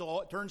that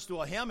Russell turns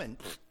to a hymn and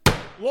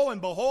lo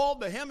and behold,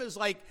 the hymn is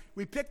like,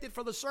 we picked it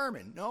for the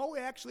sermon. No, we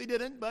actually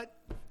didn't, but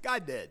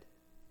God did.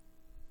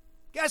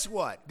 Guess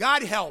what?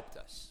 God helped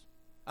us.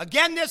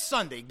 Again this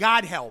Sunday,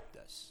 God helped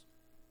us.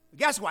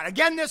 Guess what?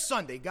 Again this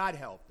Sunday, God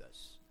helped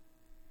us.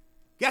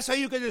 Guess how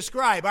you can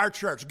describe our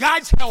church?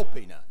 God's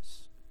helping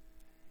us.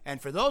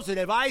 And for those that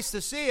have eyes to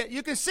see it,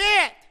 you can see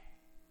it.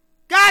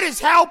 God is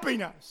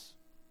helping us.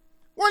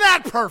 We're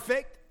not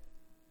perfect,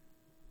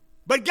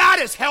 but God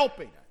is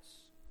helping us.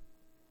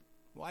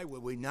 Why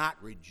would we not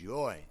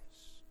rejoice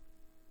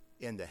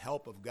in the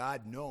help of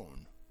God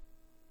known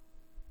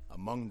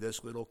among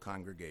this little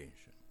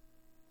congregation?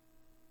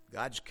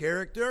 God's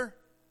character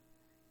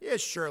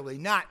is surely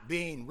not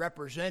being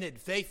represented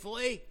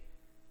faithfully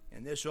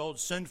in this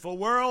old sinful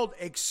world,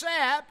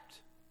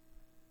 except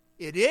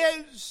it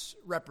is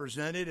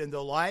represented in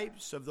the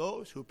lives of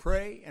those who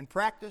pray and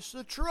practice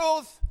the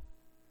truth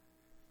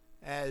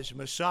as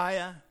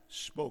Messiah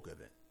spoke of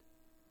it.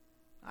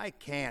 I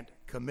can't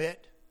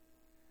commit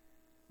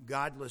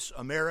godless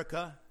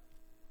America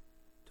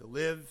to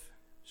live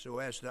so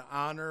as to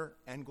honor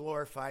and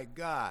glorify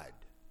God.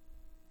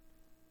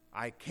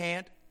 I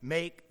can't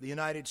make the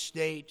United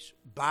States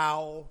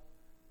bow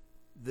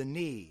the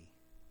knee,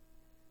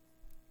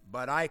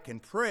 but I can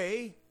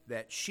pray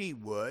that she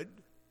would,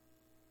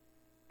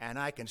 and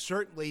I can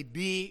certainly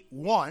be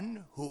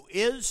one who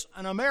is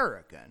an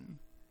American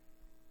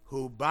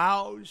who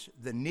bows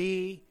the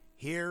knee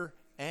here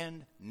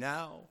and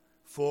now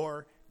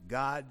for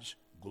God's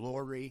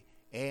glory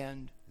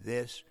and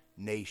this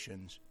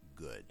nation's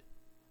good.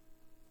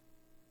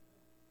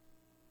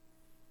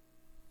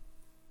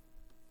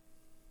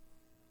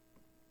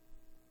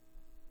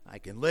 I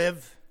can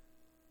live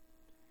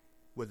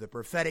with the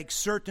prophetic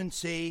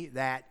certainty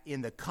that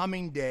in the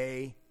coming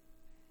day,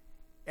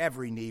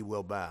 every knee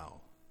will bow.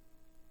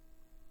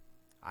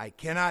 I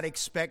cannot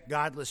expect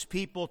godless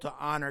people to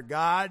honor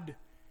God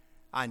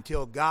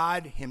until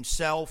God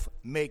himself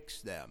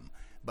makes them.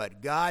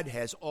 But God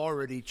has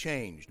already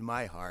changed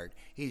my heart.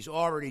 He's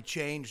already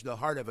changed the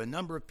heart of a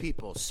number of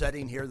people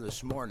sitting here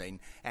this morning,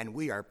 and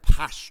we are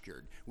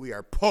postured, we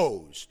are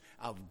posed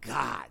of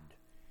God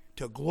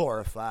to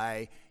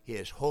glorify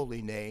his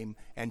holy name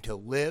and to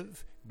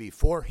live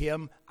before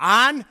him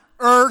on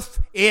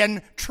earth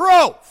in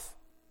truth.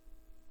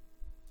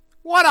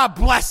 What a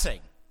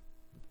blessing.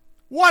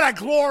 What a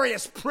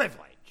glorious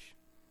privilege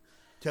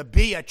to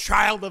be a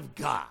child of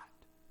God.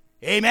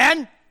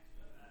 Amen?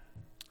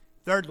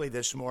 Thirdly,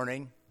 this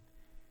morning,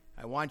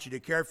 I want you to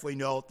carefully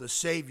note the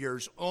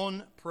Savior's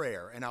own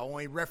prayer, and I'll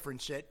only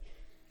reference it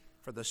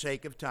for the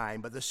sake of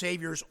time, but the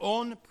Savior's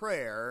own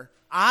prayer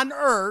on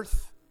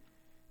earth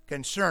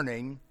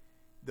concerning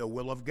the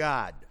will of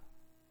God.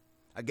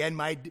 Again,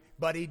 my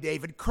buddy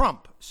David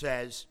Crump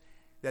says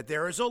that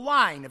there is a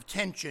line of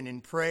tension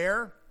in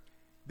prayer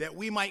that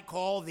we might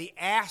call the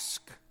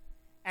ask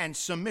and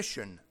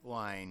submission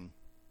line.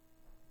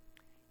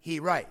 He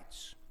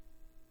writes,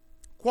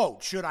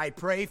 quote, "Should I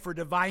pray for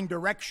divine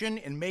direction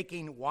in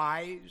making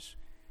wise,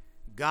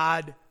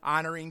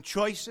 God-honoring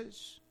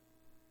choices?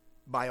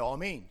 By all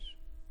means.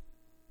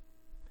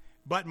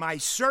 But my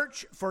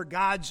search for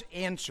God's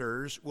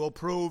answers will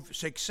prove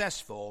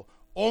successful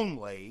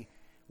only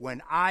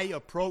when I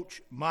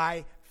approach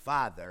my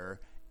Father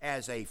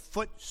as a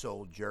foot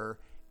soldier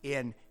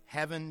in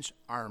heaven's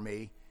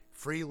army,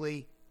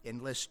 freely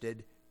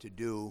enlisted to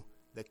do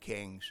the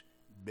King's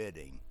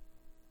bidding."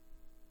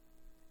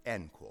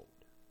 End quote.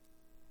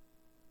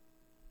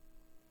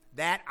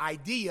 That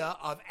idea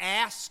of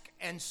ask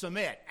and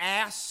submit,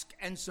 ask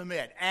and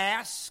submit,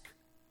 ask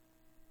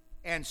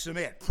and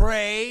submit.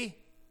 Pray,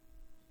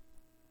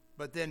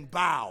 but then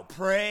bow.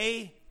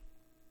 Pray,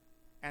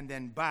 and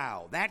then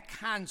bow. That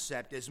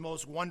concept is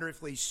most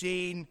wonderfully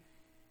seen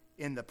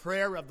in the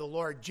prayer of the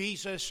Lord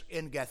Jesus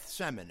in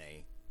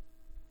Gethsemane.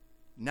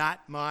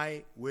 Not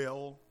my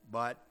will,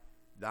 but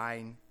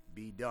thine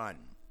be done.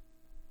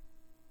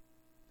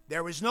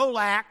 There was no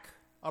lack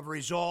of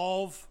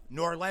resolve,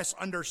 nor less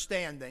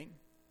understanding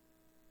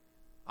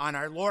on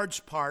our Lord's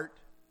part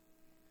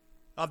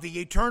of the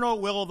eternal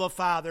will of the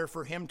Father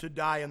for him to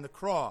die on the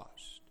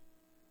cross.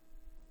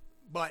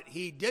 But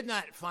he did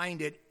not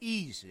find it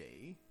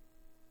easy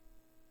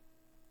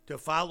to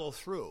follow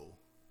through,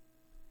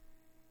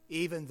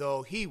 even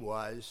though he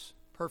was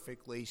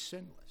perfectly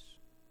sinless.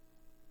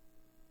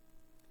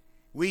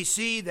 We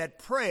see that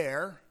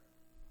prayer,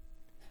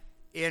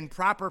 in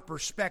proper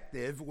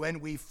perspective, when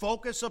we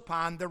focus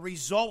upon the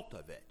result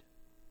of it,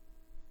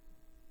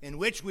 in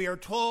which we are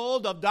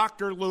told of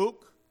Dr.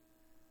 Luke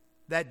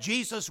that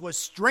Jesus was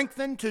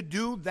strengthened to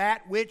do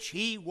that which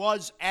he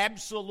was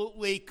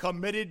absolutely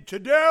committed to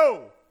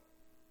do.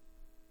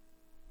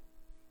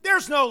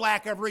 There's no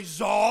lack of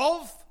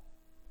resolve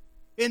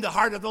in the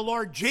heart of the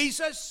Lord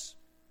Jesus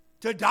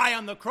to die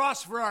on the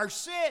cross for our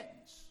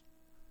sins.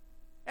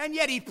 And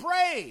yet he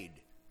prayed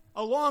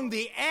along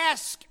the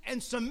ask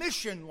and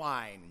submission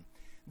line,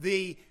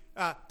 the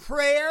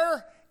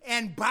prayer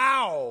and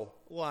bow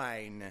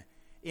line,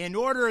 in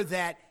order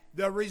that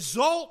the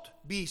result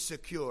be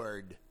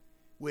secured,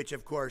 which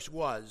of course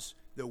was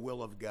the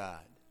will of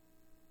God.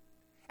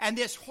 And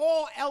this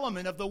whole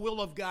element of the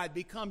will of God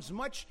becomes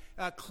much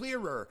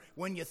clearer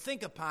when you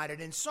think upon it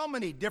in so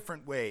many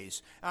different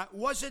ways.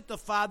 Was it the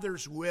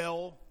Father's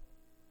will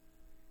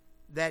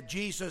that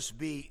Jesus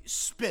be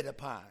spit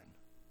upon?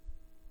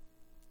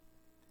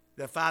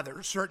 The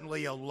Father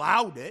certainly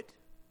allowed it,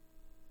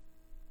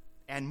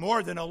 and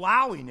more than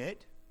allowing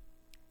it,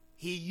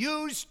 he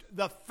used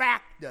the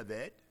fact of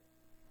it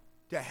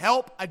to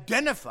help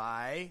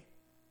identify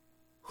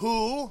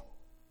who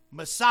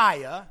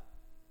Messiah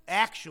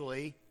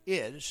actually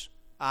is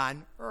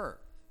on earth.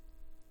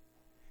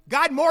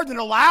 God more than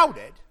allowed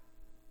it.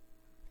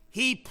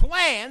 He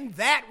planned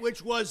that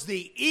which was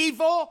the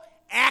evil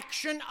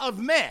action of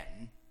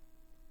men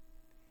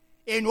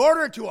in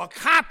order to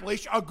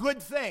accomplish a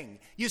good thing.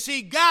 You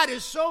see, God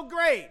is so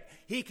great,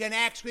 he can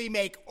actually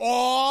make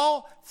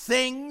all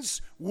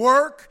things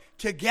work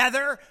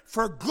together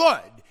for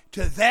good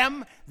to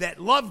them that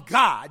love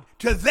God,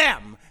 to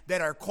them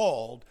that are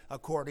called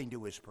according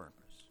to his purpose.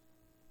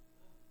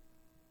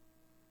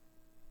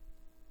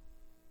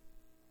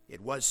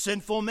 It was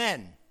sinful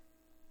men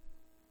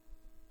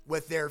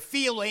with their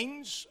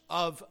feelings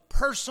of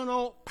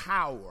personal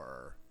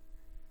power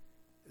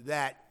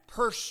that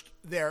pursed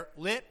their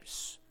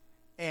lips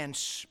and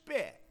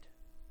spit.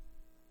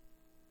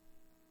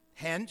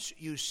 Hence,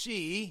 you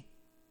see,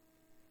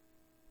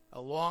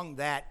 along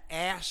that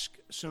ask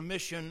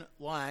submission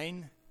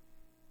line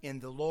in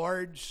the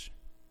Lord's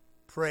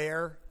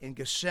Prayer in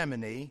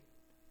Gethsemane,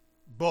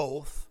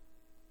 both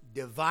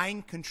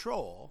divine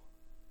control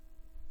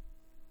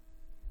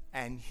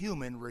and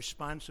human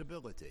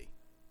responsibility.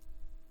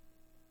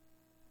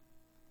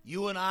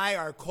 You and I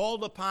are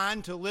called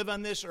upon to live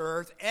on this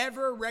earth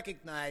ever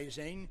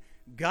recognizing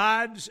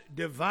God's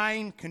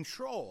divine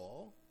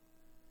control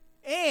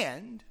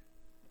and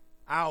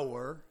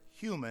our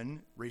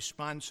human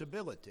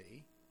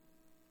responsibility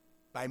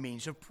by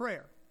means of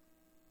prayer.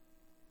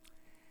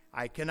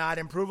 I cannot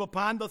improve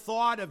upon the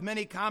thought of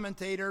many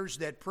commentators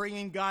that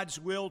praying God's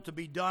will to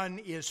be done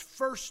is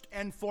first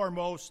and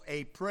foremost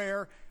a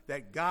prayer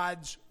that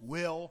God's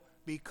will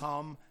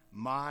become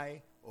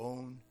my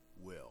own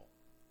will.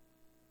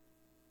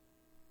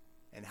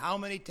 And how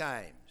many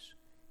times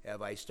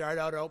have I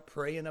started out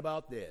praying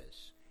about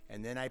this,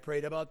 and then I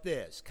prayed about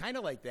this, kind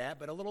of like that,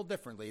 but a little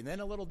differently, and then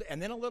a little differently,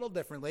 and then a little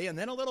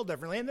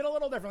differently, and then a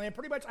little differently, and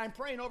pretty much I'm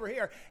praying over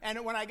here,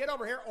 and when I get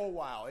over here, oh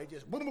wow, it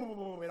just boom, boom, boom,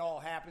 boom, it all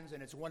happens,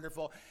 and it's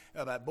wonderful.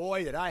 But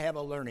boy, did I have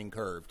a learning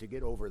curve to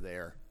get over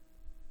there.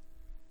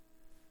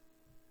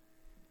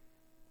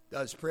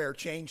 Does prayer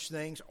change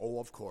things? Oh,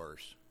 of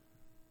course.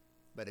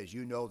 But as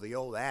you know, the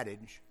old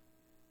adage,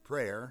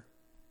 prayer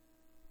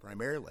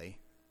primarily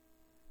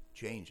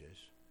changes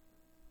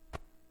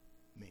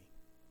me,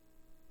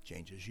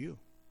 changes you.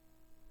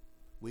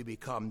 We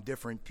become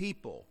different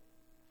people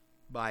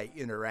by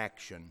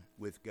interaction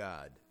with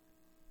God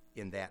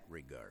in that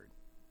regard.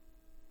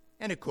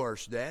 And of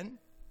course, then,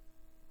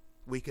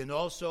 we can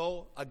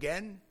also,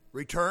 again,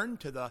 return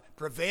to the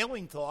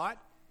prevailing thought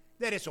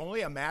that it's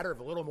only a matter of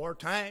a little more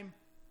time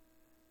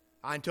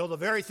until the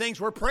very things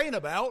we're praying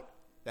about,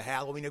 the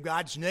hallowing of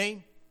God's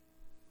name,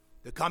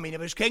 the coming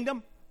of his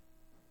kingdom,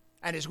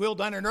 and his will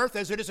done on earth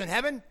as it is in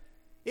heaven,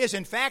 is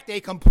in fact a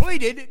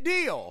completed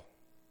deal.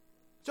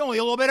 It's only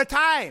a little bit of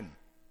time.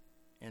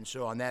 And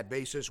so on that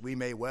basis, we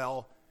may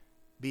well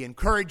be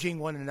encouraging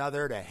one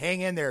another to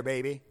hang in there,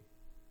 baby.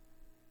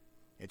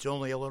 It's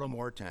only a little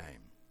more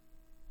time.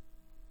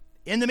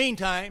 In the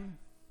meantime,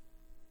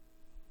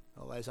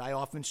 well, as I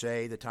often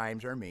say, the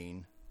times are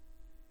mean.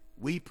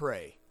 We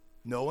pray,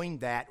 knowing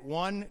that,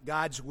 one,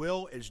 God's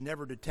will is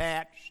never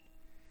detached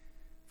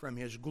from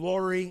his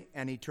glory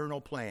and eternal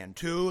plan.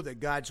 Two,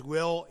 that God's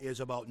will is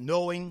about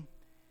knowing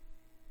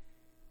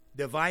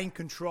divine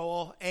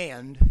control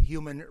and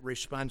human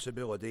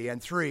responsibility.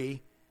 And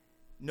three,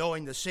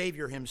 knowing the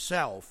Savior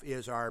himself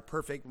is our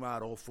perfect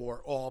model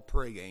for all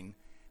praying.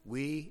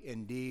 We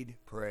indeed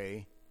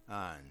pray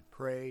on.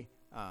 Pray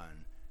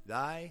on.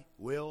 Thy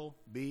will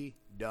be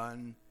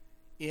done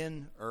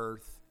in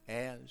earth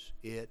as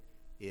it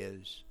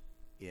is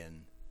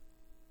in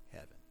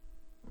heaven.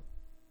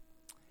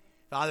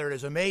 Father, it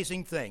is an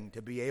amazing thing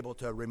to be able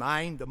to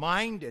remind the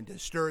mind and to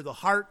stir the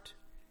heart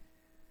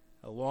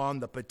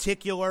along the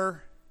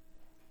particular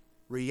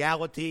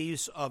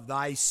realities of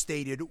thy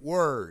stated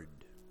word.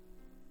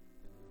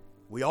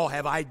 We all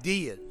have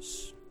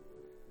ideas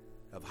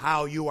of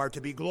how you are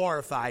to be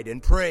glorified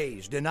and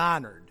praised and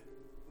honored.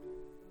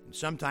 And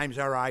sometimes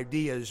our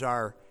ideas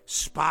are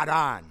spot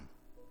on.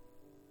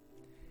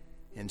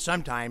 And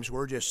sometimes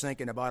we're just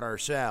thinking about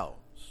ourselves.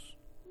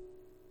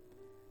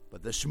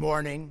 But this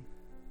morning,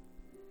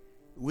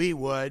 we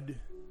would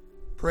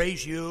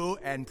praise you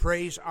and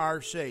praise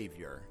our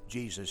Savior,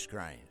 Jesus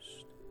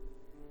Christ.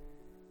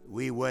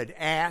 We would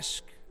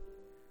ask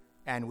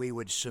and we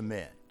would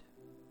submit.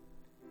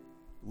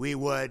 We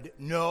would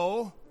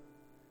know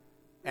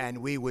and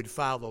we would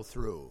follow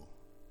through.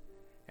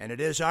 And it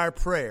is our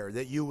prayer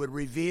that you would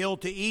reveal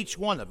to each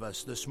one of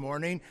us this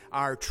morning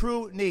our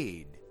true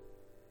need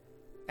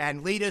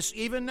and lead us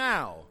even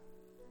now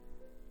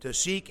to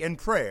seek in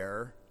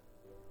prayer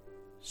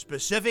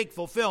specific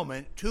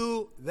fulfillment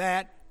to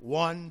that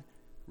one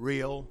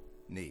real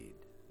need.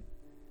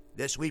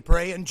 This we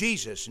pray in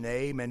Jesus'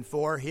 name and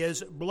for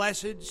his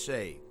blessed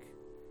sake.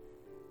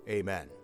 Amen.